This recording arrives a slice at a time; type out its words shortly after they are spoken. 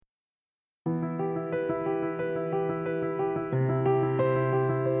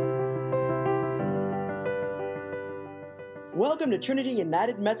Welcome to Trinity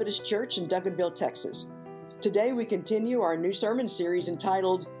United Methodist Church in Duncanville, Texas. Today we continue our new sermon series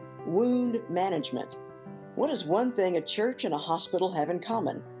entitled Wound Management. What is one thing a church and a hospital have in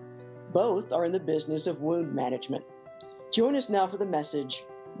common? Both are in the business of wound management. Join us now for the message,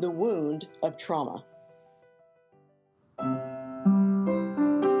 The Wound of Trauma.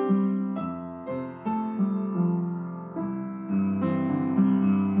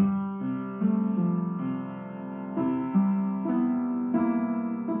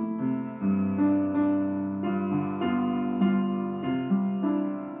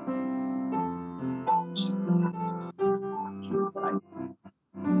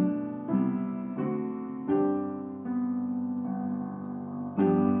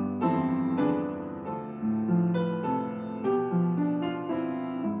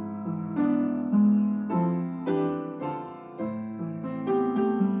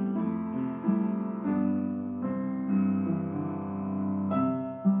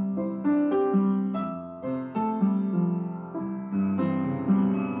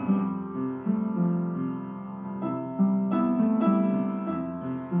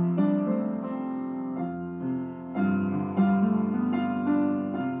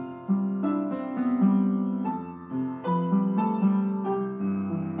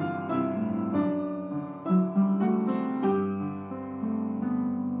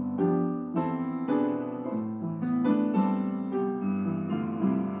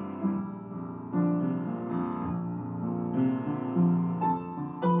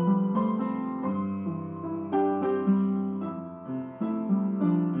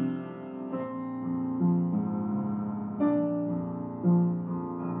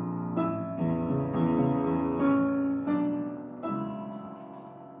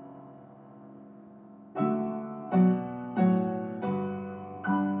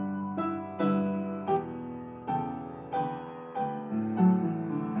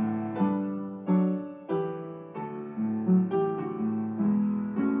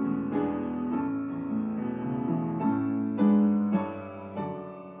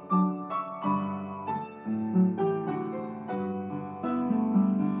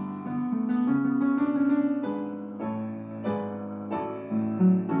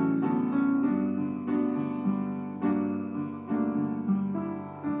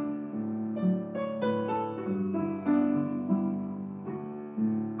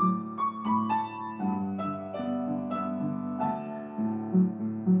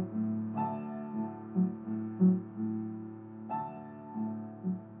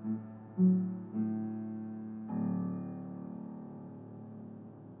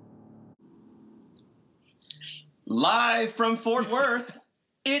 Live from Fort Worth,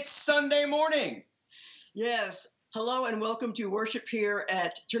 it's Sunday morning. Yes. Hello and welcome to worship here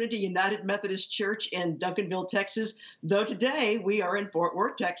at Trinity United Methodist Church in Duncanville, Texas. Though today we are in Fort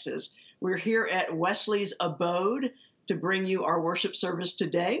Worth, Texas. We're here at Wesley's Abode to bring you our worship service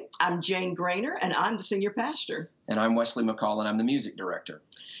today. I'm Jane Grainer and I'm the senior pastor. And I'm Wesley McCall and I'm the music director.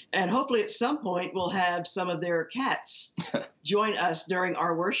 And hopefully at some point we'll have some of their cats join us during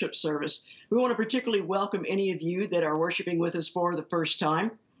our worship service. We want to particularly welcome any of you that are worshiping with us for the first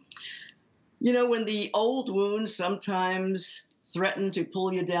time. You know, when the old wounds sometimes threaten to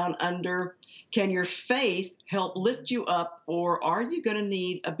pull you down under, can your faith help lift you up, or are you going to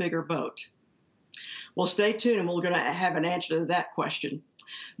need a bigger boat? Well, stay tuned and we're going to have an answer to that question.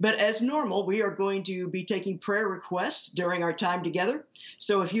 But as normal, we are going to be taking prayer requests during our time together.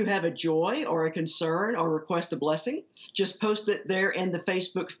 So if you have a joy or a concern or request a blessing, just post it there in the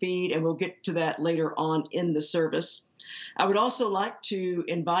Facebook feed and we'll get to that later on in the service. I would also like to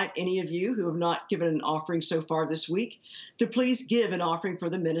invite any of you who have not given an offering so far this week to please give an offering for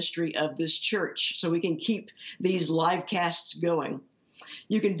the ministry of this church so we can keep these live casts going.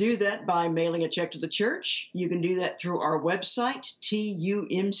 You can do that by mailing a check to the church. You can do that through our website,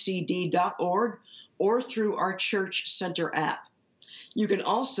 tumcd.org, or through our Church Center app. You can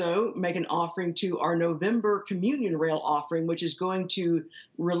also make an offering to our November Communion Rail offering, which is going to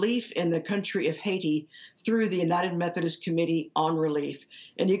relief in the country of Haiti through the United Methodist Committee on Relief.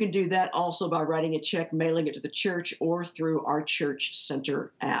 And you can do that also by writing a check, mailing it to the church, or through our Church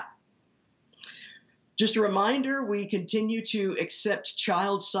Center app. Just a reminder, we continue to accept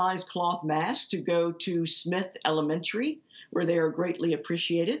child-sized cloth masks to go to Smith Elementary, where they are greatly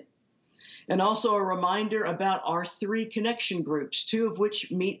appreciated. And also a reminder about our 3 connection groups, 2 of which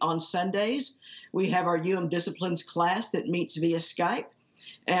meet on Sundays. We have our Disciplines class that meets via Skype,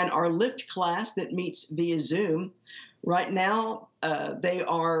 and our Lift class that meets via Zoom. Right now, they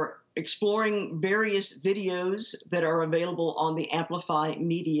are exploring various videos that are available on the Amplify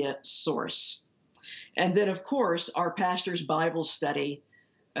Media source. And then, of course, our pastor's Bible study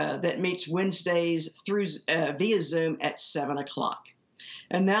that meets Wednesdays through via Zoom at 7 o'clock.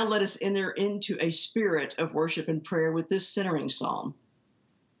 And now let us enter into a spirit of worship and prayer with this centering psalm.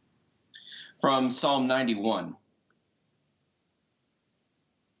 From Psalm 91.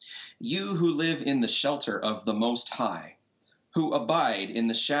 You who live in the shelter of the Most High, who abide in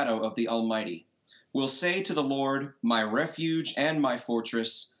the shadow of the Almighty, will say to the Lord, my refuge and my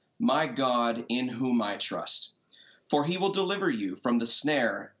fortress, my God in whom I trust. For he will deliver you from the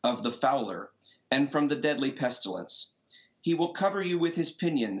snare of the fowler and from the deadly pestilence. He will cover you with his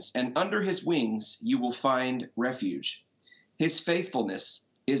pinions, and under his wings you will find refuge. His faithfulness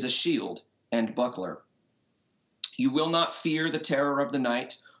is a shield and buckler. You will not fear the terror of the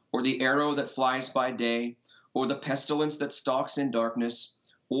night, or the arrow that flies by day, or the pestilence that stalks in darkness,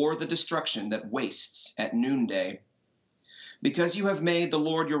 or the destruction that wastes at noonday. Because you have made the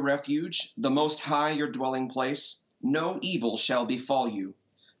Lord your refuge, the Most High your dwelling place, no evil shall befall you,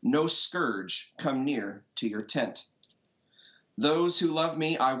 no scourge come near to your tent. Those who love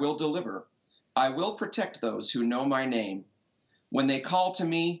me I will deliver. I will protect those who know my name. When they call to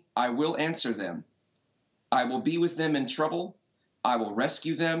me, I will answer them. I will be with them in trouble. I will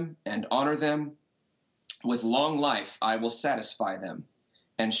rescue them and honor them. With long life I will satisfy them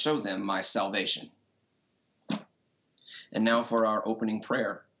and show them my salvation. And now for our opening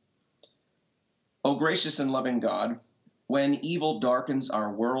prayer. O gracious and loving God, when evil darkens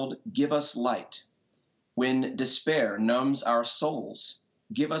our world, give us light. When despair numbs our souls,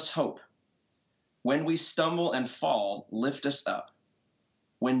 give us hope. When we stumble and fall, lift us up.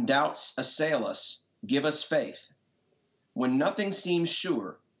 When doubts assail us, give us faith. When nothing seems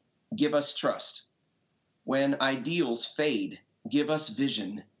sure, give us trust. When ideals fade, give us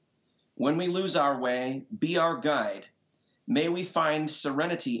vision. When we lose our way, be our guide. May we find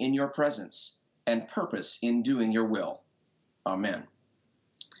serenity in your presence and purpose in doing your will. Amen.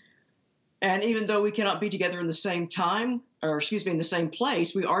 And even though we cannot be together in the same time, in the same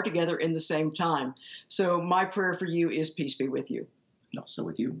place, we are together in the same time. So my prayer for you is peace be with you. And also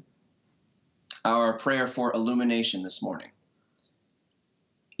with you. Our prayer for illumination this morning.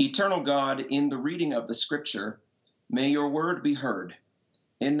 Eternal God, in the reading of the Scripture, may your word be heard.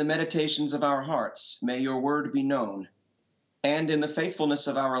 In the meditations of our hearts, may your word be known. And in the faithfulness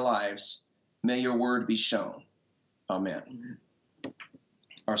of our lives, may your word be shown. Amen. Amen.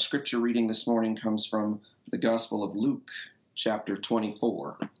 Our scripture reading this morning comes from the Gospel of Luke, chapter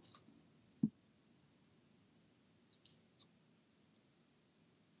 24.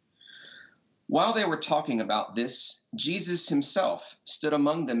 While they were talking about this, Jesus himself stood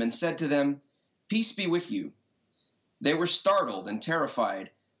among them and said to them, "Peace be with you." They were startled and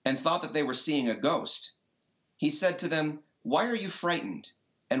terrified and thought that they were seeing a ghost. He said to them, "Why are you frightened?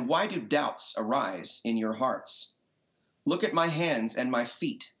 And why do doubts arise in your hearts? Look at my hands and my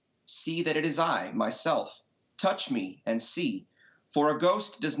feet. See that it is I, myself. Touch me and see, for a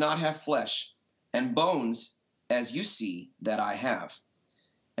ghost does not have flesh and bones as you see that I have."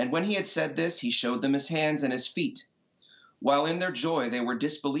 And when he had said this, he showed them his hands and his feet. While in their joy they were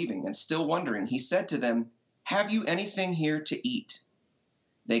disbelieving and still wondering, he said to them, "Have you anything here to eat?"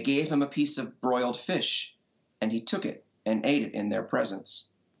 They gave him a piece of broiled fish, and he took it and ate it in their presence.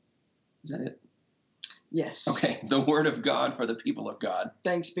 Is that it? Yes. Okay, the word of God for the people of God.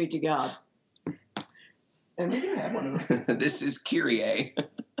 Thanks be to God. And we do have one of them. This is Kyrie.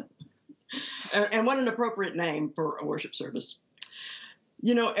 And what an appropriate name for a worship service.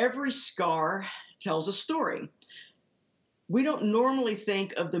 You know, every scar tells a story. We don't normally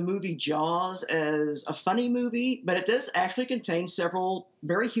think of the movie Jaws as a funny movie, but it does actually contain several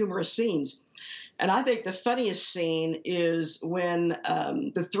very humorous scenes. And I think the funniest scene is when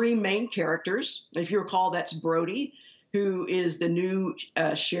the three main characters, if you recall, that's Brody, who is the new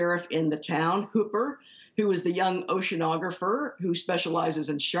sheriff in the town, Hooper, who is the young oceanographer who specializes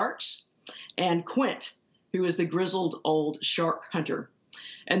in sharks, and Quint, who is the grizzled old shark hunter.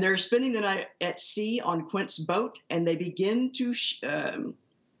 And they're spending the night at sea on Quint's boat, and they begin to share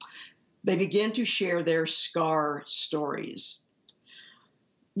their scar stories.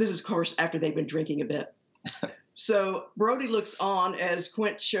 This is, of course, after they've been drinking a bit. So Brody looks on as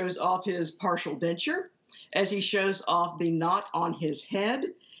Quint shows off his partial denture, as he shows off the knot on his head,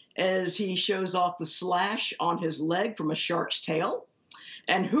 as he shows off the slash on his leg from a shark's tail.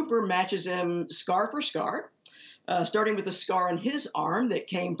 And Hooper matches him scar for scar, starting with a scar on his arm that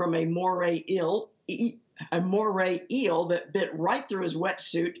came from a moray eel that bit right through his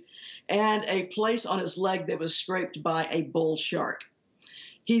wetsuit, and a place on his leg that was scraped by a bull shark.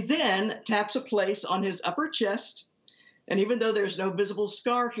 He then taps a place on his upper chest, and even though there's no visible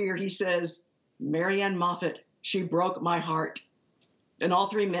scar here, he says, Mary Ann Moffat, she broke my heart." And all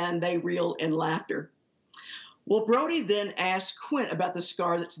three men, they reel in laughter. Well, Brody then asks Quint about the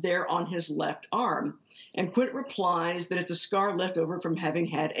scar that's there on his left arm. And Quint replies that it's a scar left over from having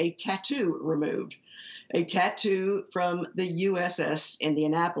had a tattoo removed, a tattoo from the USS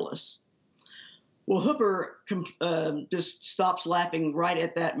Indianapolis. Well, Hooper just stops laughing right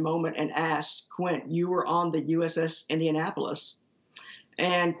at that moment and asks Quint, "You were on the USS Indianapolis?"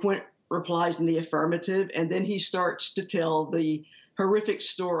 And Quint replies in the affirmative, and then he starts to tell the horrific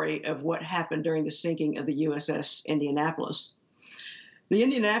story of what happened during the sinking of the USS Indianapolis. The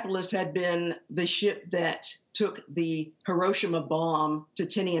Indianapolis had been the ship that took the Hiroshima bomb to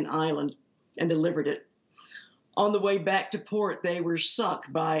Tinian Island and delivered it. On the way back to port, they were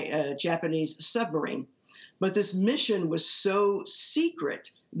sunk by a Japanese submarine. But this mission was so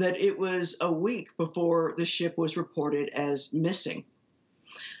secret that it was a week before the ship was reported as missing.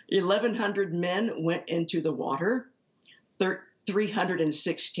 1,100 men went into the water.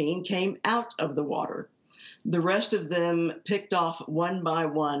 316 came out of the water. The rest of them picked off one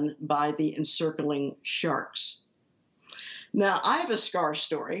by the encircling sharks. Now, I have a scar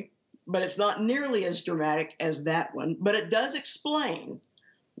story, but it's not nearly as dramatic as that one, but it does explain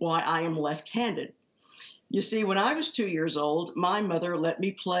why I am left-handed. You see, when I was 2 years old, my mother let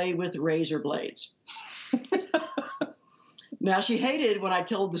me play with razor blades. Now, she hated when I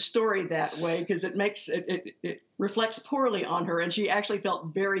told the story that way because it reflects poorly on her, and she actually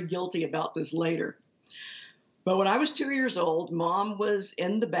felt very guilty about this later. But when I was 2 years old, Mom was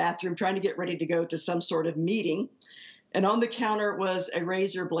in the bathroom trying to get ready to go to some sort of meeting, and on the counter was a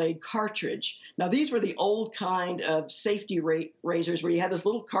razor blade cartridge. Now, these were the old kind of safety razors where you had this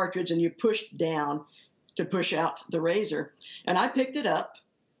little cartridge and you pushed down to push out the razor. And I picked it up,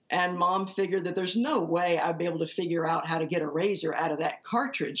 and Mom figured that there's no way I'd be able to figure out how to get a razor out of that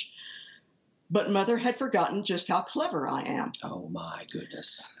cartridge. But Mother had forgotten just how clever I am. Oh, my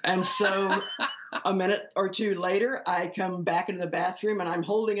goodness. And so a minute or two later, I come back into the bathroom, and I'm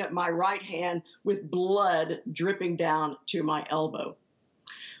holding up my right hand with blood dripping down to my elbow.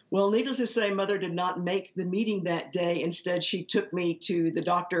 Well, needless to say, Mother did not make the meeting that day. Instead, she took me to the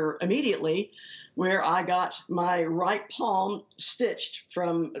doctor immediately, where I got my right palm stitched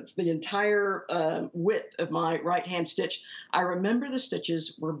from the entire width of my right hand stitch. I remember the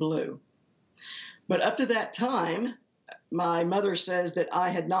stitches were blue. But up to that time, my mother says that I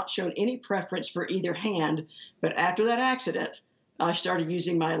had not shown any preference for either hand. But after that accident, I started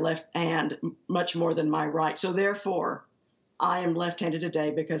using my left hand much more than my right. So therefore, I am left-handed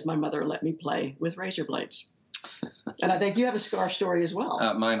today because my mother let me play with razor blades. And I think you have a scar story as well.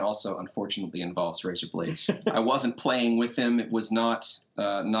 Mine also, unfortunately, involves razor blades. I wasn't playing with them. It was not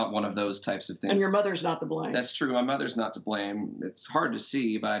one of those types of things. And your mother's not to blame. That's true. My mother's not to blame. It's hard to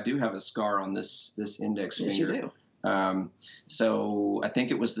see, but I do have a scar on this index Yes, finger. you do. So I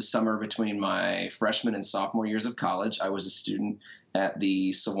think it was the summer between my freshman and sophomore years of college. I was a student at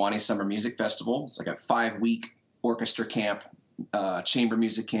the Sewanee Summer Music Festival. It's like a 5-week orchestra camp, chamber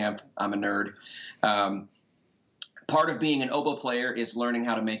music camp. I'm a nerd. Part of being an oboe player is learning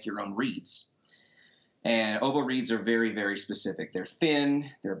how to make your own reeds. And oboe reeds are very, very specific. They're thin,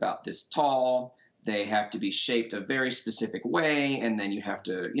 they're about this tall, they have to be shaped a very specific way, and then you have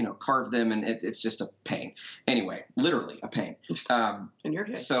to, carve them, and it's just a pain. Anyway, literally a pain. In your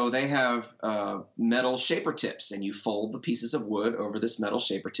case. So they have metal shaper tips, and you fold the pieces of wood over this metal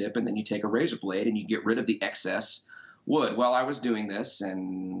shaper tip, and then you take a razor blade and you get rid of the excess wood. Well, I was doing this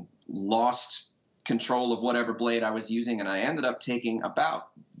and lost control of whatever blade I was using, and I ended up taking about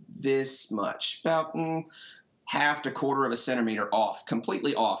this much, about half to quarter of a centimeter off,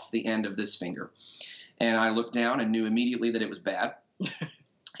 completely off the end of this finger. And I looked down and knew immediately that it was bad.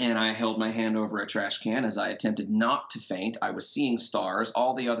 And I held my hand over a trash can as I attempted not to faint. I was seeing stars.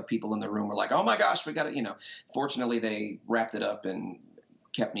 All the other people in the room were like, "Oh my gosh, we got it." Fortunately, they wrapped it up and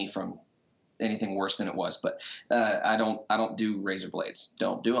kept me from anything worse than it was. But I don't do razor blades.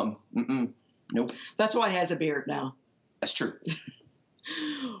 Don't do them. Nope. That's why he has a beard now. That's true.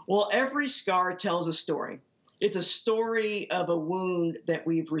 Well, every scar tells a story. It's a story of a wound that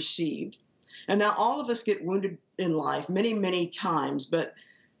we've received. And now all of us get wounded in life many, many times, but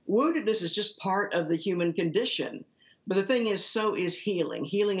woundedness is just part of the human condition. But the thing is, so is healing.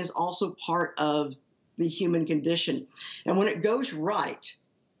 Healing is also part of the human condition. And when it goes right,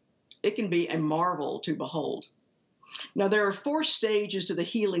 it can be a marvel to behold. Now, there are 4 stages to the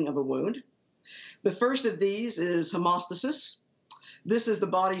healing of a wound. The first of these is hemostasis. This is the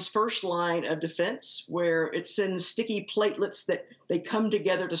body's first line of defense, where it sends sticky platelets that they come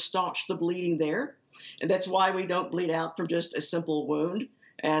together to staunch the bleeding there. And that's why we don't bleed out from just a simple wound,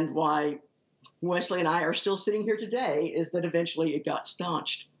 and why Wesley and I are still sitting here today, is that eventually it got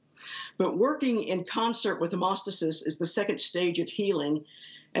staunched. But working in concert with hemostasis is the second stage of healing,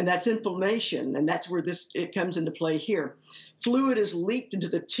 and that's inflammation, and that's where it comes into play here. Fluid is leaked into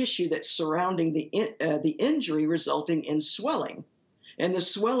the tissue that's surrounding the injury, resulting in swelling. And the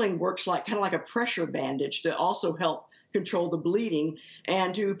swelling works kind of like a pressure bandage to also help control the bleeding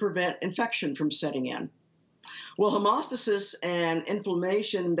and to prevent infection from setting in. Well, hemostasis and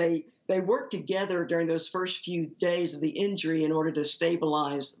inflammation, they work together during those first few days of the injury in order to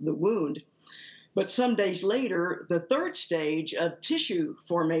stabilize the wound. But some days later, the third stage of tissue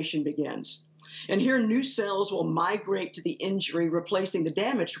formation begins. And here, new cells will migrate to the injury, replacing the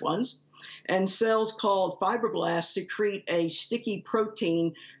damaged ones. And cells called fibroblasts secrete a sticky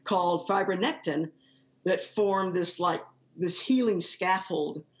protein called fibronectin that form this healing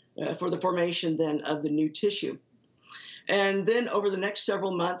scaffold for the formation then of the new tissue. And then over the next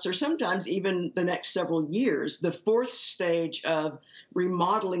several months, or sometimes even the next several years, the fourth stage of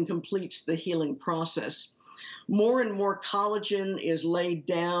remodeling completes the healing process. More and more collagen is laid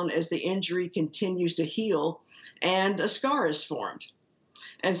down as the injury continues to heal, and a scar is formed.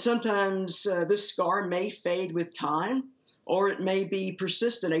 And sometimes this scar may fade with time, or it may be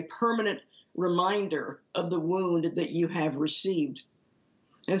persistent, a permanent reminder of the wound that you have received.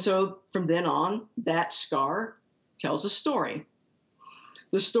 And so from then on, that scar tells a story.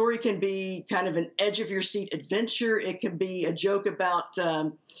 The story can be kind of an edge-of-your-seat adventure. It can be a joke about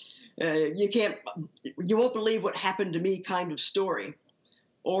you won't believe what happened to me kind of story.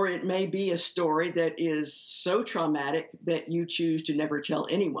 Or it may be a story that is so traumatic that you choose to never tell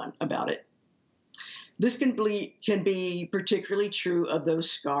anyone about it. This can be particularly true of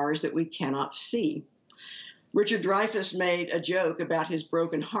those scars that we cannot see. Richard Dreyfuss made a joke about his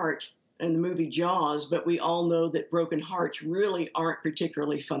broken heart in the movie Jaws, but we all know that broken hearts really aren't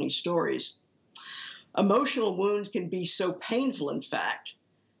particularly funny stories. Emotional wounds can be so painful, in fact,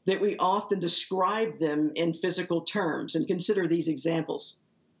 that we often describe them in physical terms. And consider these examples.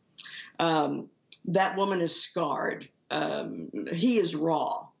 That woman is scarred. He is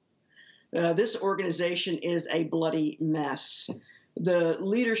raw. This organization is a bloody mess. The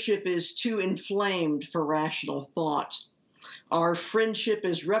leadership is too inflamed for rational thought. Our friendship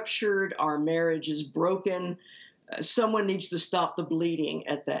is ruptured. Our marriage is broken. Someone needs to stop the bleeding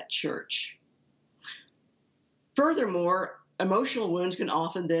at that church. Furthermore, emotional wounds can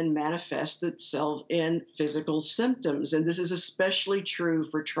often then manifest itself in physical symptoms, and this is especially true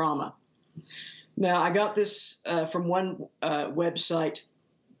for trauma. Now, I got this from one website.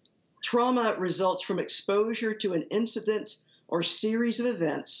 Trauma results from exposure to an incident or series of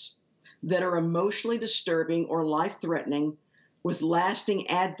events that are emotionally disturbing or life-threatening, with lasting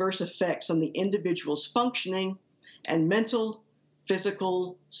adverse effects on the individual's functioning and mental,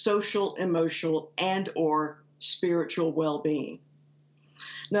 physical, social, emotional, and/or spiritual well-being.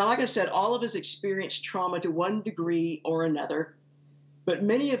 Now, like I said, all of us experience trauma to one degree or another, but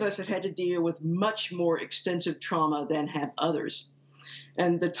many of us have had to deal with much more extensive trauma than have others.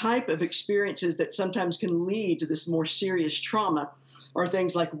 And the type of experiences that sometimes can lead to this more serious trauma are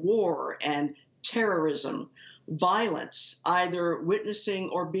things like war and terrorism, violence, either witnessing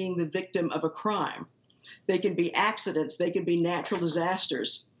or being the victim of a crime. They can be accidents, they can be natural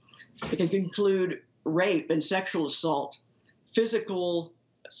disasters. It can include rape and sexual assault, physical,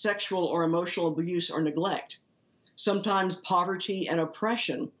 sexual, or emotional abuse or neglect, sometimes poverty and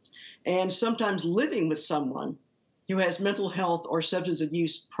oppression, and sometimes living with someone who has mental health or substance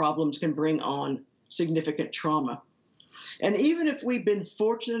abuse problems can bring on significant trauma. And even if we've been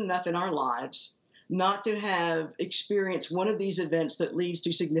fortunate enough in our lives not to have experienced one of these events that leads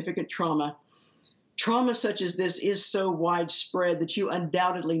to significant trauma, trauma such as this is so widespread that you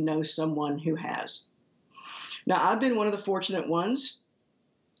undoubtedly know someone who has. Now, I've been one of the fortunate ones.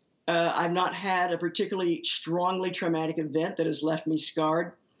 I've not had a particularly strongly traumatic event that has left me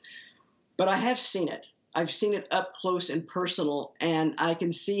scarred, but I have seen it. I've seen it up close and personal, and I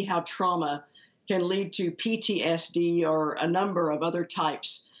can see how trauma can lead to PTSD or a number of other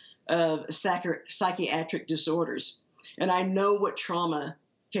types of psychiatric disorders. And I know what trauma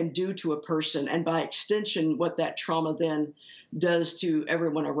can do to a person, and by extension, what that trauma then does to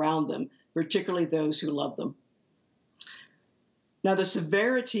everyone around them, particularly those who love them. Now, the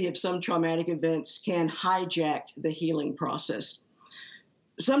severity of some traumatic events can hijack the healing process.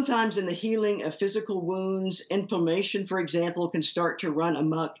 Sometimes in the healing of physical wounds, inflammation, for example, can start to run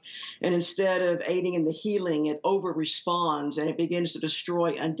amok. And instead of aiding in the healing, it over-responds and it begins to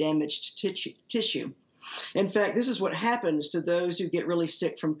destroy undamaged tissue. In fact, this is what happens to those who get really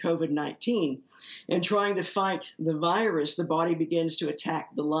sick from COVID-19. In trying to fight the virus, the body begins to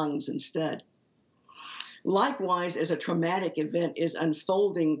attack the lungs instead. Likewise, as a traumatic event is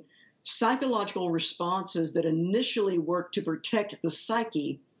unfolding, psychological responses that initially work to protect the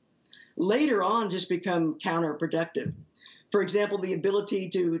psyche later on just become counterproductive. For example, the ability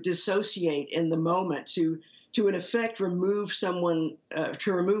to dissociate in the moment, to in effect remove to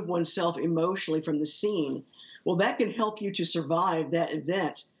remove oneself emotionally from the scene. Well, that can help you to survive that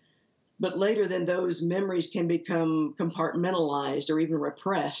event. But later, then those memories can become compartmentalized or even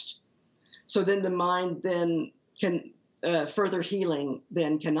repressed. So then the mind then can further healing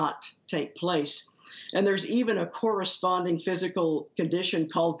then cannot take place. And there's even a corresponding physical condition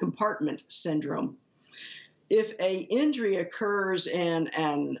called compartment syndrome. If a injury occurs in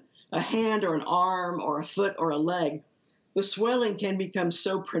a hand or an arm or a foot or a leg, the swelling can become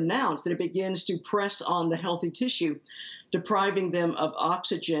so pronounced that it begins to press on the healthy tissue, depriving them of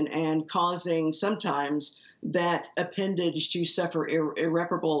oxygen and causing sometimes that appendage to suffer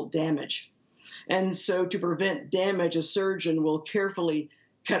irreparable damage. And so to prevent damage, a surgeon will carefully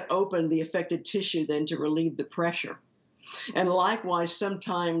cut open the affected tissue then to relieve the pressure. And likewise,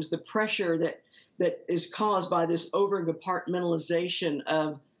 sometimes the pressure that is caused by this over-compartmentalization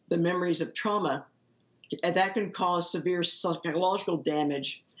of the memories of trauma, and that can cause severe psychological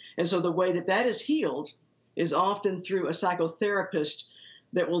damage. And so the way that that is healed is often through a psychotherapist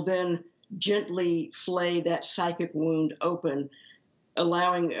that will then gently flay that psychic wound open,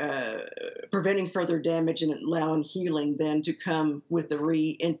 allowing, preventing further damage and allowing healing then to come with the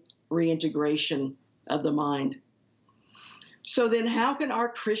reintegration of the mind. So then how can our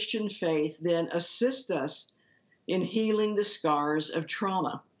Christian faith then assist us in healing the scars of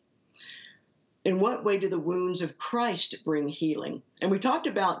trauma? In what way do the wounds of Christ bring healing? And we talked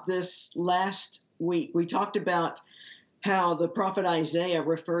about this last week. We talked about how the prophet Isaiah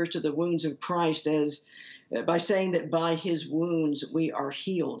refers to the wounds of Christ as by saying that by his wounds we are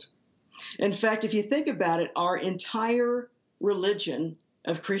healed. In fact, if you think about it, our entire religion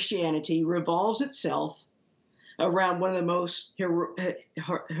of Christianity revolves itself around one of the most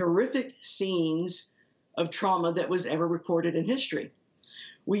horrific scenes of trauma that was ever recorded in history.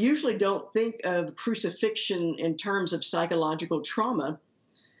 We usually don't think of crucifixion in terms of psychological trauma,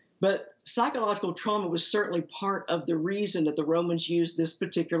 but psychological trauma was certainly part of the reason that the Romans used this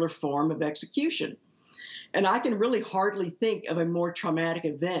particular form of execution. And I can really hardly think of a more traumatic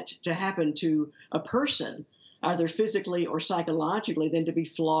event to happen to a person, either physically or psychologically, than to be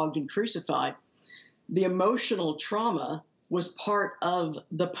flogged and crucified. The emotional trauma was part of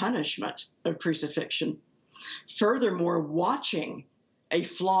the punishment of crucifixion. Furthermore, watching a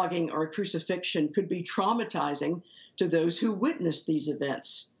flogging or a crucifixion could be traumatizing to those who witnessed these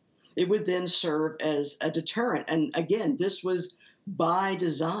events. It would then serve as a deterrent. And again, this was by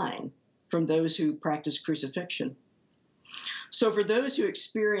design from those who practiced crucifixion. So for those who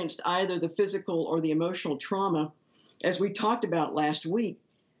experienced either the physical or the emotional trauma, as we talked about last week,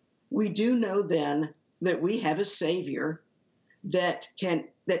 we do know then that we have a Savior that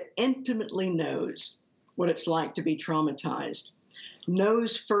intimately knows what it's like to be traumatized,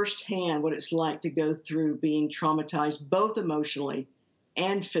 knows firsthand what it's like to go through being traumatized, both emotionally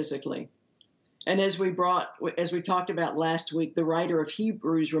and physically. And as we talked about last week, the writer of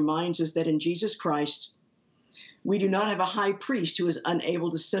Hebrews reminds us that in Jesus Christ, we do not have a high priest who is unable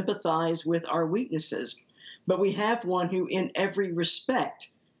to sympathize with our weaknesses, but we have one who in every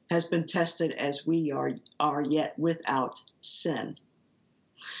respect has been tested as we are yet without sin.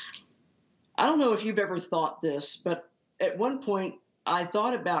 I don't know if you've ever thought this, but at one point I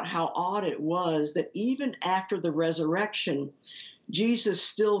thought about how odd it was that even after the resurrection, Jesus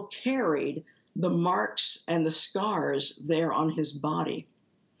still carried the marks and the scars there on his body.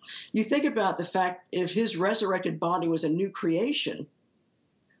 You think about the fact if his resurrected body was a new creation,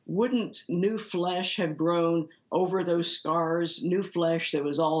 wouldn't new flesh have grown over those scars, new flesh that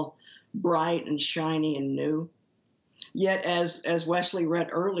was all bright and shiny and new? Yet, as Wesley read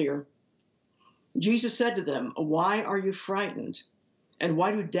earlier, Jesus said to them, "Why are you frightened? And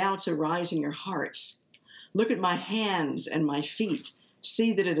why do doubts arise in your hearts? Look at my hands and my feet.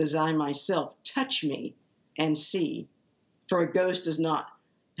 See that it is I myself. Touch me and see. For a ghost does not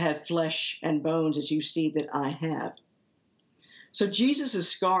have flesh and bones as you see that I have." So Jesus'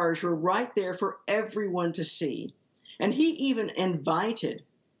 scars were right there for everyone to see. And he even invited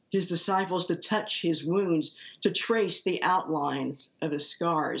his disciples to touch his wounds, to trace the outlines of his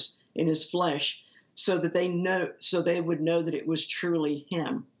scars in his flesh, so that they would know that it was truly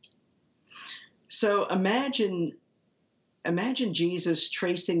him. So imagine Jesus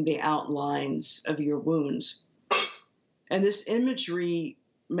tracing the outlines of your wounds. And this imagery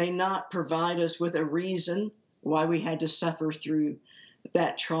may not provide us with a reason why we had to suffer through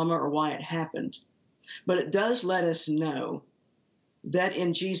that trauma or why it happened. But it does let us know that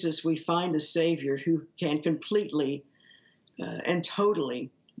in Jesus we find a Savior who can completely and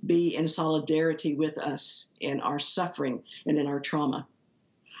totally be in solidarity with us in our suffering and in our trauma.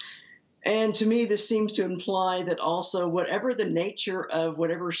 And to me, this seems to imply that also, whatever the nature of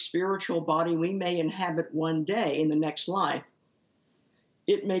whatever spiritual body we may inhabit one day in the next life,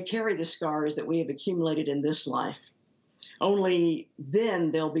 it may carry the scars that we have accumulated in this life. Only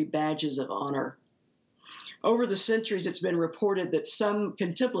then they'll be badges of honor. Over the centuries, it's been reported that some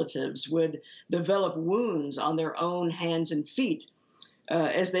contemplatives would develop wounds on their own hands and feet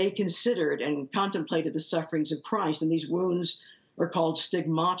as they considered and contemplated the sufferings of Christ. And these wounds are called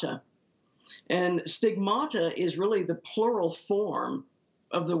stigmata. And stigmata is really the plural form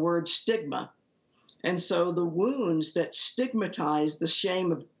of the word stigma. And so the wounds that stigmatize the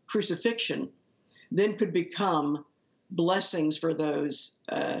shame of crucifixion then could become blessings for those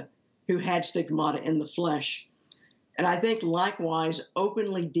who had stigmata in the flesh. And I think likewise,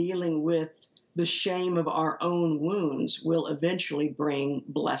 openly dealing with the shame of our own wounds will eventually bring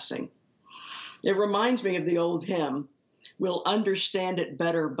blessing. It reminds me of the old hymn, "We'll understand it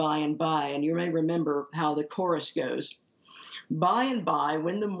better by and by." And you may remember how the chorus goes. By and by,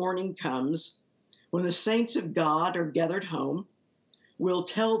 when the morning comes, when the saints of God are gathered home, we'll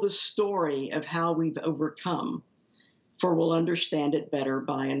tell the story of how we've overcome, for we'll understand it better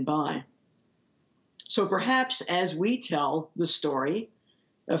by and by. So perhaps as we tell the story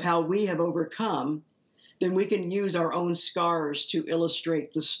of how we have overcome, then we can use our own scars to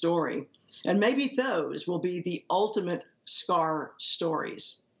illustrate the story. And maybe those will be the ultimate scar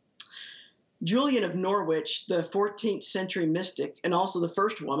stories. Julian of Norwich, the 14th century mystic, and also the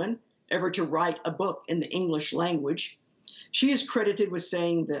first woman ever to write a book in the English language, she is credited with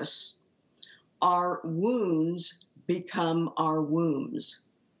saying this: "Our wounds become our wombs.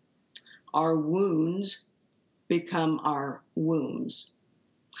 Our wounds become our wombs."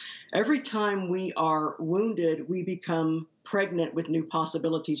 Every time we are wounded, we become pregnant with new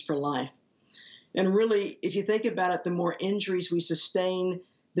possibilities for life. And really, if you think about it, the more injuries we sustain,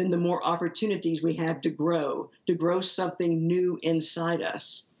 then the more opportunities we have to grow something new inside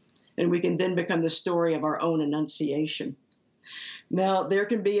us. And we can then become the story of our own annunciation. Now, there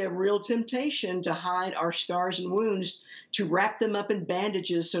can be a real temptation to hide our scars and wounds, to wrap them up in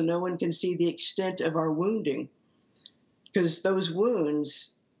bandages so no one can see the extent of our wounding. Because those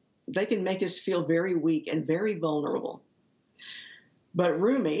wounds, they can make us feel very weak and very vulnerable. But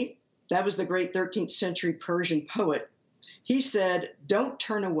Rumi, that was the great 13th century Persian poet, he said, "Don't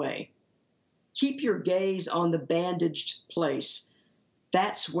turn away. Keep your gaze on the bandaged place.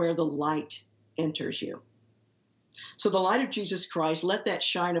 That's where the light enters you." So the light of Jesus Christ, let that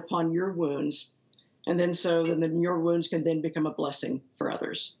shine upon your wounds, and then your wounds can then become a blessing for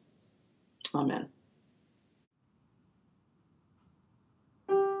others. Amen.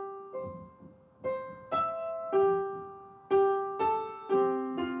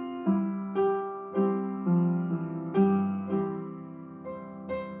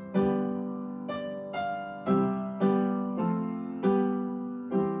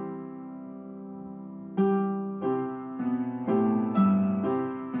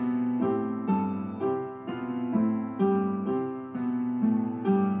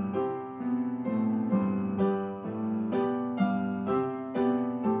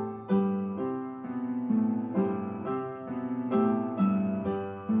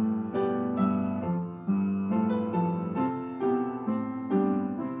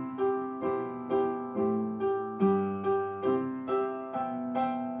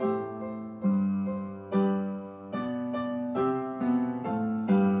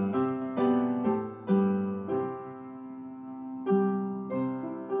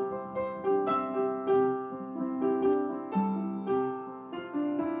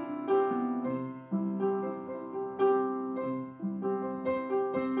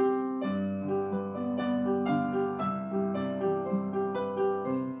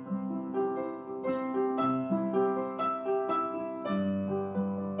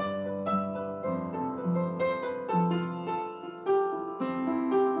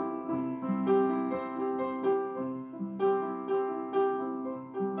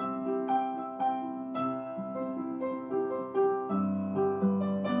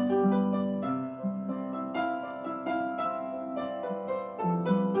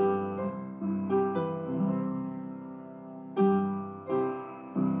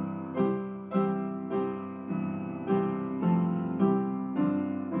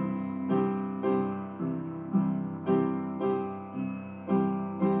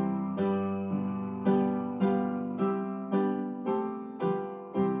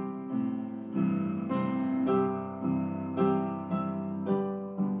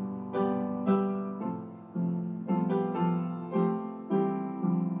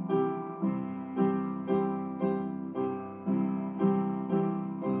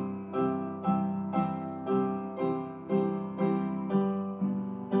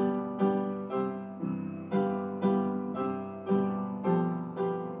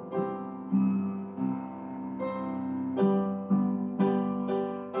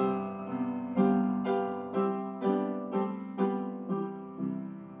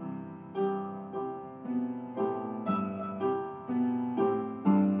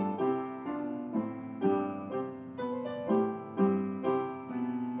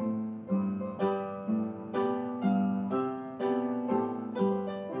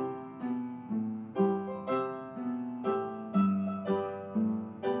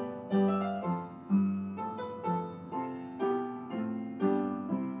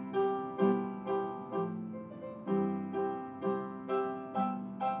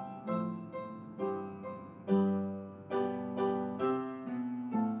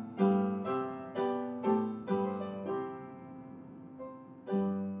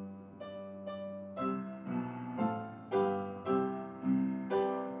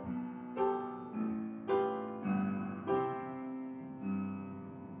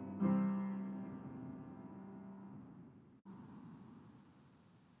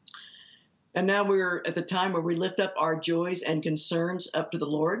 And now we're at the time where we lift up our joys and concerns up to the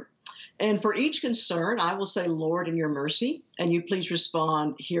Lord. And for each concern, I will say, Lord, in your mercy, and you please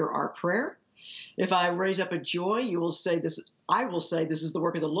respond, hear our prayer. If I raise up a joy, you will say this. I will say, this is the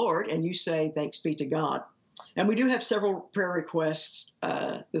work of the Lord, and you say, thanks be to God. And we do have several prayer requests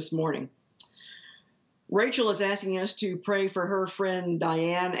this morning. Rachel is asking us to pray for her friend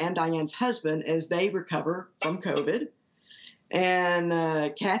Diane and Diane's husband as they recover from COVID.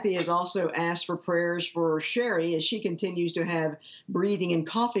 And Kathy has also asked for prayers for Sherry as she continues to have breathing and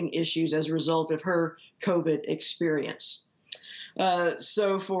coughing issues as a result of her COVID experience.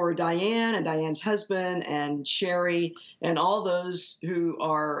 So for Diane and Diane's husband and Sherry and all those who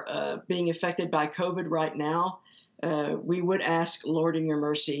are being affected by COVID right now, we would ask, Lord, in your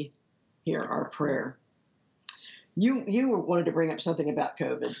mercy, hear our prayer. You wanted to bring up something about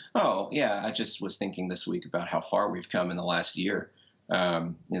COVID. Oh, yeah. I just was thinking this week about how far we've come in the last year.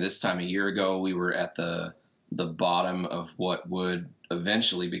 This time a year ago, we were at the bottom of what would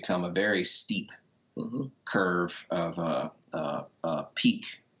eventually become a very steep curve of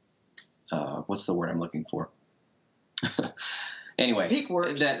peak. What's the word I'm looking for? Anyway, peak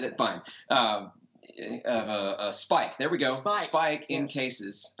works. That fine. Of a spike. There we go. Spike in yes.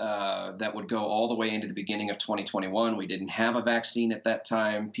 cases that would go all the way into the beginning of 2021. We didn't have a vaccine at that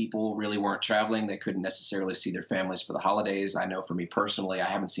time. People really weren't traveling. They couldn't necessarily see their families for the holidays. I know for me personally, I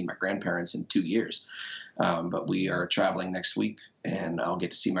haven't seen my grandparents in 2 years. But we are traveling next week, and I'll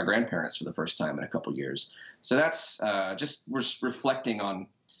get to see my grandparents for the first time in a couple years. So that's just we're reflecting on,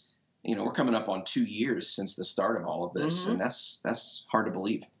 we're coming up on 2 years since the start of all of this, and that's hard to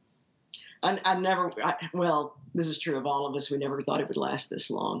believe. Well, this is true of all of us. We never thought it would last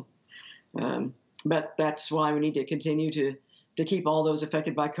this long. But that's why we need to continue to keep all those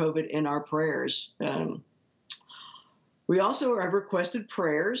affected by COVID in our prayers. We also have requested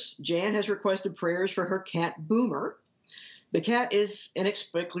prayers. Jan has requested prayers for her cat, Boomer. The cat is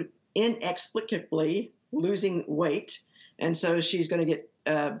inexplicably losing weight, and so she's going to get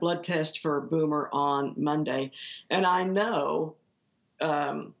a blood test for Boomer on Monday. And I know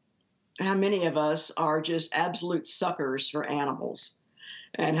how many of us are just absolute suckers for animals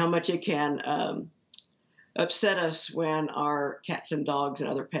and how much it can upset us when our cats and dogs and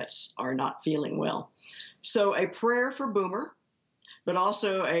other pets are not feeling well. So a prayer for Boomer, but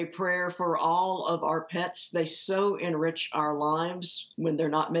also a prayer for all of our pets. They so enrich our lives when they're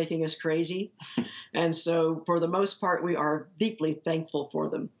not making us crazy. And so for the most part, we are deeply thankful for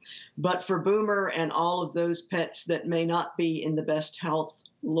them. But for Boomer and all of those pets that may not be in the best health,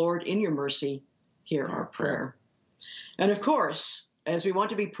 Lord, in your mercy, hear our prayer. And of course, as we want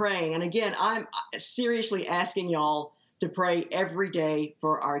to be praying, and again, I'm seriously asking y'all to pray every day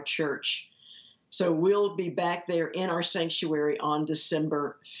for our church. So we'll be back there in our sanctuary on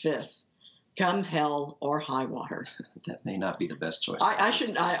December 5th. Come hell or high water. That may not be the best choice. I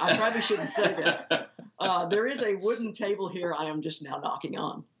probably shouldn't say that. There is a wooden table here I am just now knocking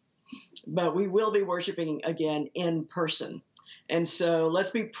on. But we will be worshiping again in person. And so let's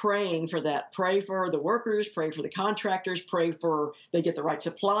be praying for that. Pray for the workers, pray for the contractors, pray for they get the right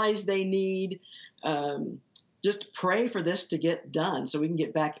supplies they need. Just pray for this to get done so we can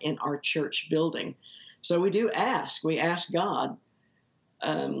get back in our church building. So we ask God,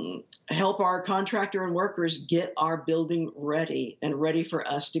 help our contractor and workers get our building ready and ready for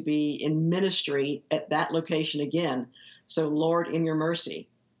us to be in ministry at that location again. So Lord, in your mercy,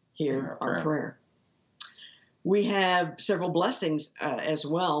 hear our prayer. We have several blessings as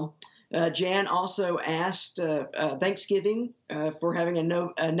well. Jan also asked Thanksgiving for having a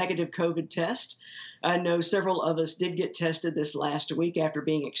negative COVID test. I know several of us did get tested this last week after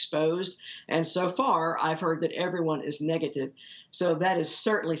being exposed, and so far I've heard that everyone is negative. So that is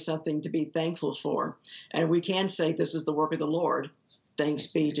certainly something to be thankful for. And we can say this is the work of the Lord. Thanks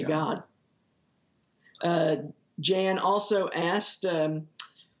be to God. Jan also asked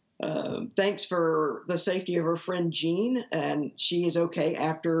thanks for the safety of her friend Jean, and she is okay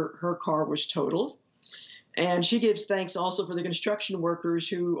after her car was totaled. And she gives thanks also for the construction workers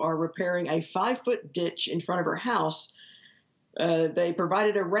who are repairing a 5-foot ditch in front of her house. They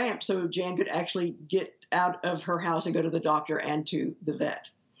provided a ramp so Jan could actually get out of her house and go to the doctor and to the vet.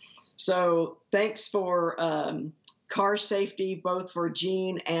 So thanks for car safety, both for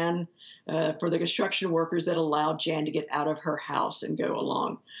Jean and for the construction workers that allowed Jan to get out of her house and go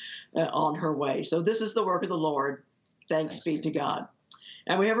along on her way. So this is the work of the Lord. Thanks be to God.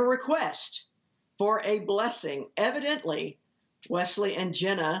 And we have a request for a blessing. Evidently, Wesley and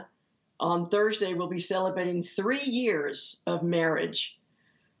Jenna on Thursday will be celebrating 3 years of marriage.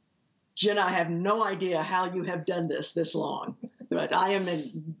 Jenna, I have no idea how you have done this long. but I am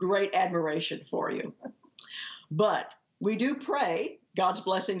in great admiration for you. But we do pray God's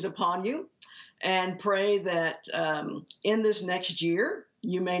blessings upon you and pray that in this next year,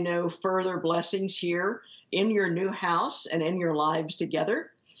 you may know further blessings here in your new house and in your lives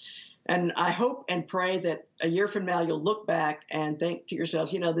together. And I hope and pray that a year from now, you'll look back and think to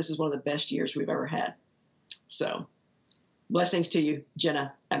yourselves, this is one of the best years we've ever had. So blessings to you,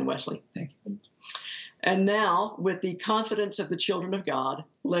 Jenna and Wesley. Thank you. And now, with the confidence of the children of God,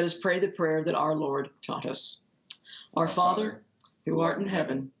 let us pray the prayer that our Lord taught us. Our Father, who art in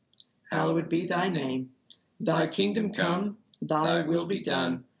heaven, hallowed be thy name. Thy kingdom come, thy will be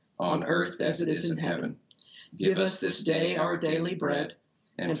done, on earth as it is in heaven. Give us this day our daily bread,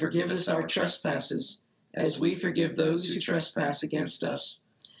 and forgive us our trespasses, as we forgive those who trespass against us.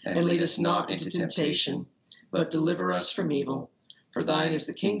 And lead us not into temptation, but deliver us from evil. For thine is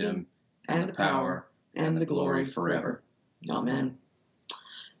the kingdom, and the power, and the glory forever. Amen.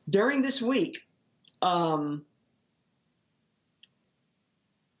 During this week,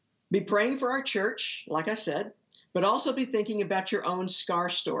 be praying for our church, like I said, but also be thinking about your own scar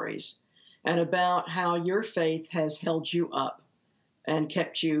stories and about how your faith has held you up and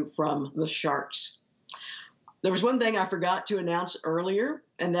kept you from the sharks. There was one thing I forgot to announce earlier,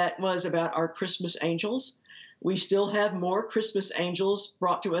 and that was about our Christmas angels. We still have more Christmas angels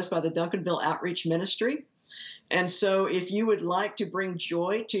brought to us by the Duncanville Outreach Ministry. And so if you would like to bring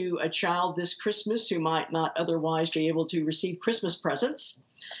joy to a child this Christmas who might not otherwise be able to receive Christmas presents,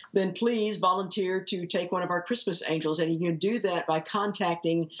 then please volunteer to take one of our Christmas angels. And you can do that by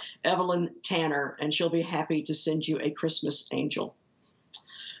contacting Evelyn Tanner, and she'll be happy to send you a Christmas angel.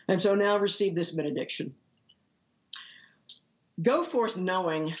 And so now receive this benediction. Go forth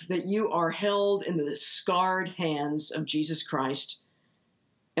knowing that you are held in the scarred hands of Jesus Christ,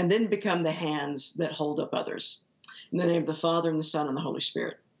 and then become the hands that hold up others. In the name of the Father, and the Son, and the Holy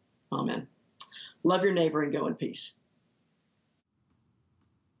Spirit. Amen. Love your neighbor and go in peace.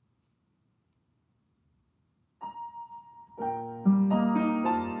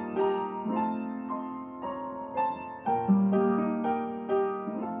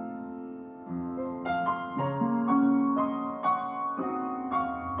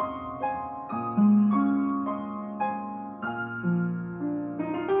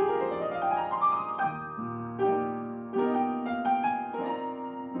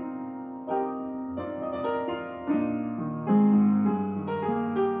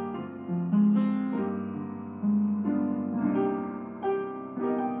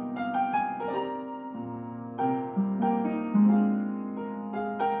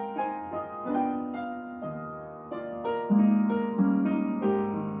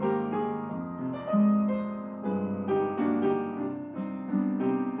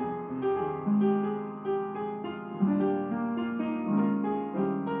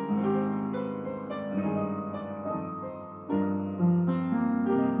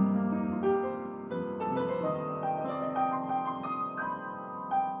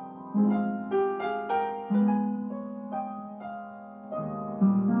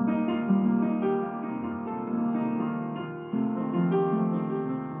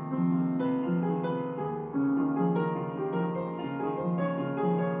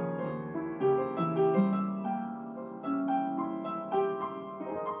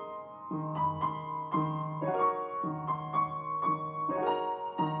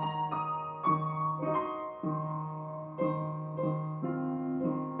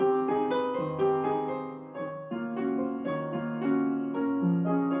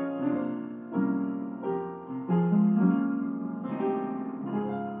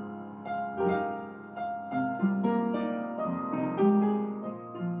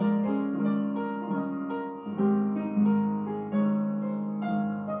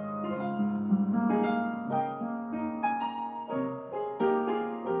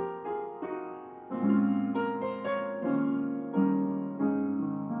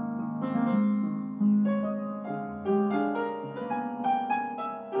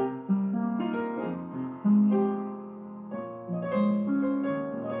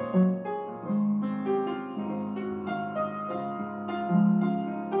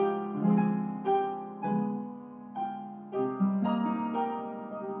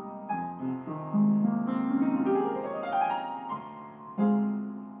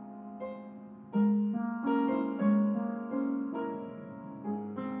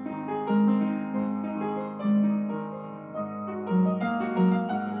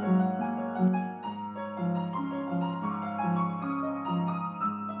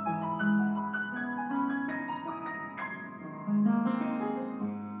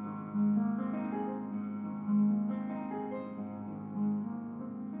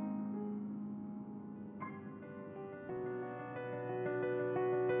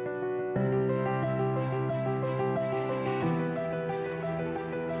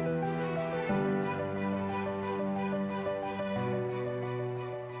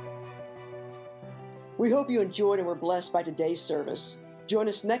 We hope you enjoyed and were blessed by today's service. Join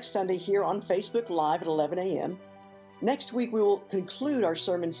us next Sunday here on Facebook Live at 11 a.m. Next week, we will conclude our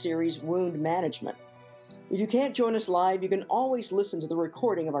sermon series, Wound Management. If you can't join us live, you can always listen to the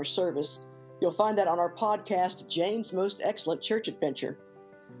recording of our service. You'll find that on our podcast, Jane's Most Excellent Church Adventure.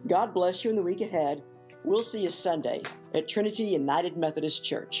 God bless you in the week ahead. We'll see you Sunday at Trinity United Methodist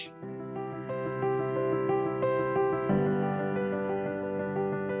Church.